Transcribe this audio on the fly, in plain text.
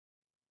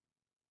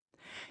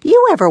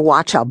You ever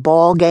watch a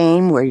ball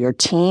game where your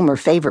team or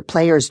favorite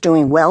player is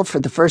doing well for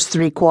the first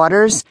 3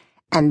 quarters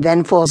and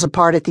then falls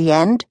apart at the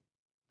end?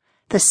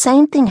 The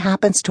same thing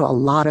happens to a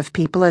lot of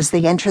people as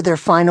they enter their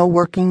final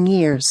working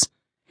years.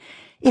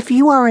 If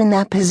you are in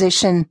that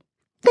position,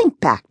 think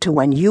back to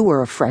when you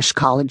were a fresh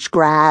college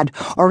grad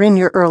or in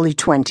your early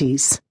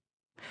 20s.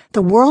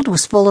 The world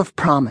was full of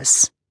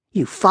promise.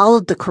 You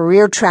followed the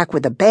career track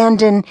with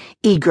abandon,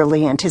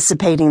 eagerly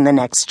anticipating the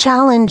next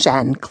challenge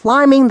and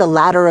climbing the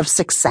ladder of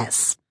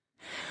success.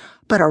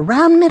 But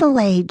around middle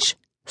age,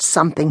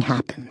 something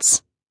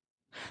happens.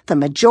 The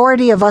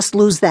majority of us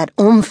lose that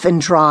oomph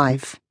and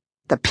drive.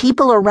 The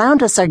people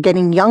around us are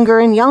getting younger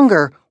and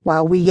younger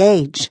while we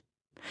age.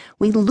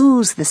 We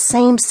lose the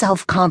same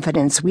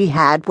self-confidence we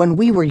had when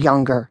we were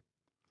younger.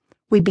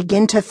 We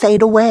begin to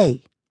fade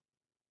away.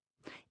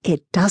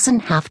 It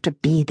doesn't have to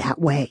be that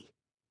way.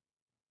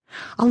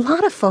 A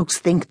lot of folks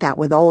think that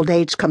with old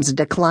age comes a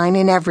decline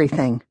in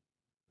everything.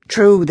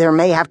 True, there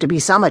may have to be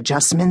some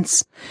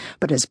adjustments,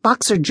 but as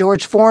boxer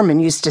George Foreman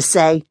used to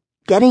say,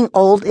 getting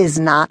old is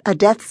not a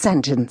death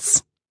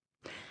sentence.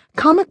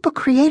 Comic book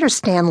creator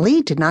Stan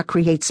Lee did not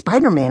create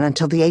Spider-Man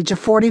until the age of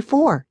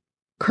 44.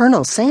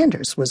 Colonel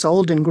Sanders was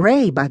old and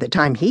gray by the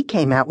time he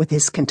came out with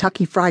his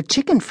Kentucky Fried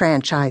Chicken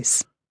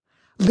franchise.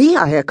 Lee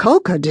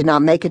Iacocca did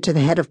not make it to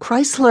the head of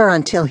Chrysler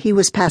until he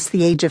was past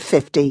the age of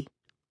 50.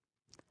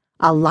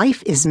 A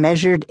life is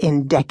measured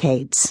in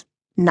decades,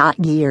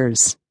 not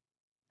years.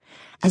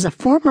 As a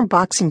former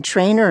boxing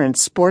trainer and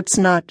sports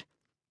nut,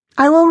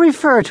 I will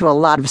refer to a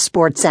lot of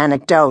sports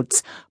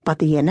anecdotes, but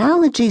the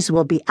analogies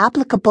will be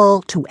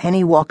applicable to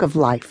any walk of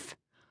life.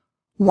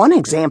 One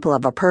example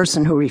of a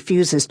person who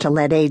refuses to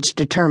let age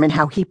determine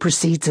how he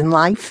proceeds in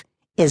life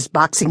is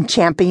boxing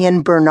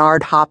champion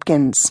Bernard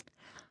Hopkins.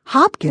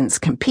 Hopkins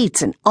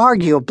competes in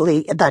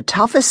arguably the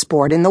toughest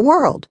sport in the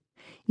world,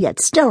 yet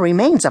still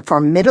remains a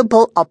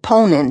formidable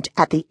opponent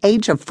at the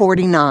age of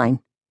 49.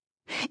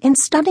 In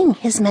studying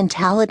his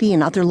mentality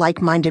and other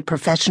like-minded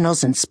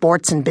professionals in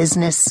sports and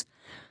business,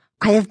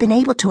 I have been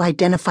able to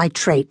identify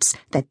traits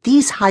that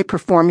these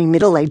high-performing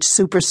middle-aged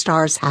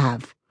superstars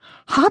have.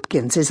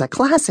 Hopkins is a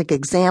classic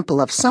example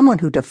of someone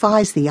who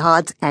defies the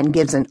odds and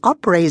gives an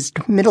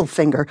upraised middle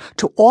finger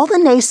to all the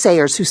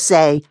naysayers who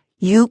say,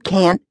 "You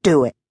can't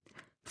do it."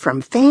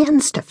 From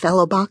fans to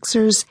fellow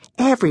boxers,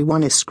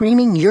 everyone is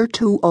screaming "you're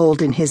too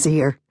old" in his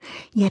ear.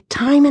 Yet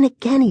time and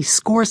again he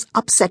scores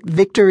upset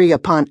victory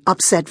upon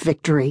upset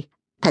victory.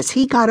 As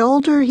he got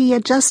older, he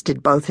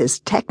adjusted both his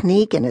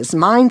technique and his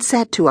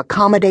mindset to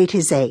accommodate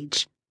his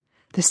age.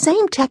 The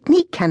same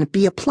technique can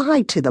be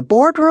applied to the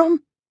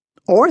boardroom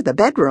or the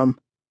bedroom.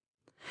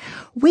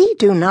 We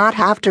do not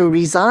have to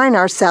resign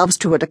ourselves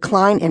to a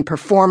decline in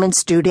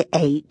performance due to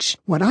age.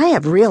 What I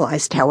have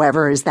realized,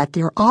 however, is that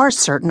there are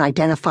certain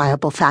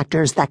identifiable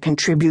factors that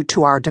contribute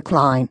to our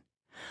decline.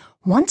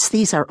 Once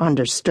these are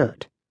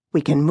understood,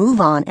 we can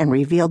move on and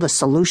reveal the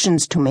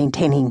solutions to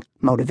maintaining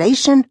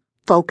motivation,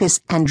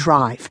 focus, and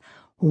drive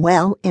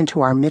well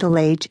into our middle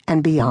age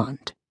and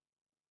beyond.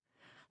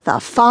 The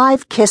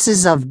 5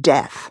 kisses of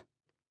death.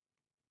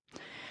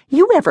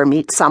 You ever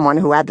meet someone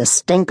who had the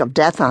stink of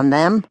death on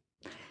them?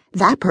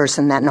 That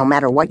person that no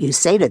matter what you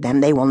say to them,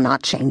 they will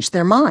not change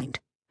their mind.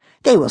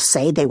 They will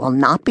say they will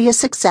not be a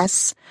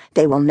success,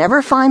 they will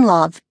never find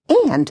love,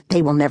 and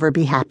they will never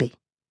be happy.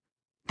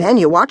 Then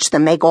you watch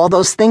them make all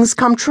those things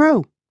come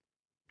true.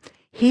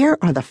 Here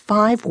are the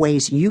 5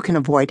 ways you can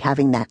avoid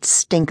having that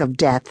stink of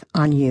death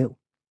on you.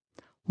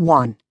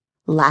 1.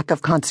 Lack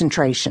of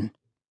concentration.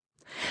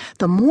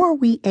 The more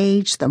we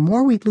age, the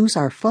more we lose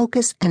our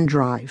focus and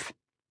drive.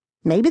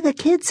 Maybe the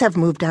kids have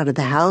moved out of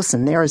the house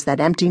and there is that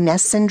empty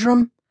nest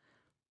syndrome.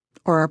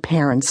 Or our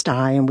parents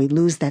die and we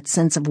lose that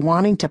sense of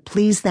wanting to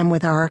please them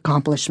with our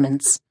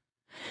accomplishments.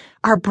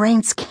 Our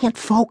brains can't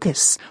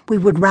focus. We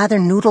would rather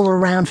noodle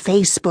around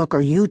Facebook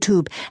or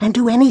YouTube and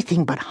do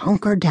anything but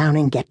hunker down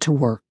and get to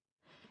work.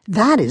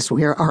 That is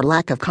where our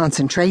lack of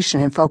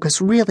concentration and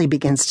focus really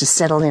begins to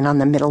settle in on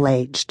the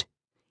middle-aged.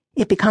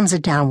 It becomes a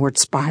downward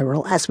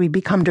spiral as we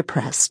become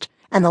depressed,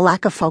 and the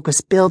lack of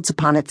focus builds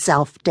upon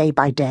itself day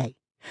by day.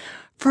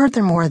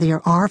 Furthermore,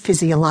 there are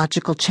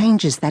physiological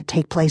changes that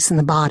take place in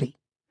the body.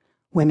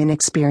 Women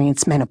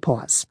experience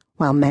menopause,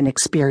 while men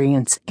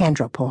experience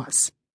andropause.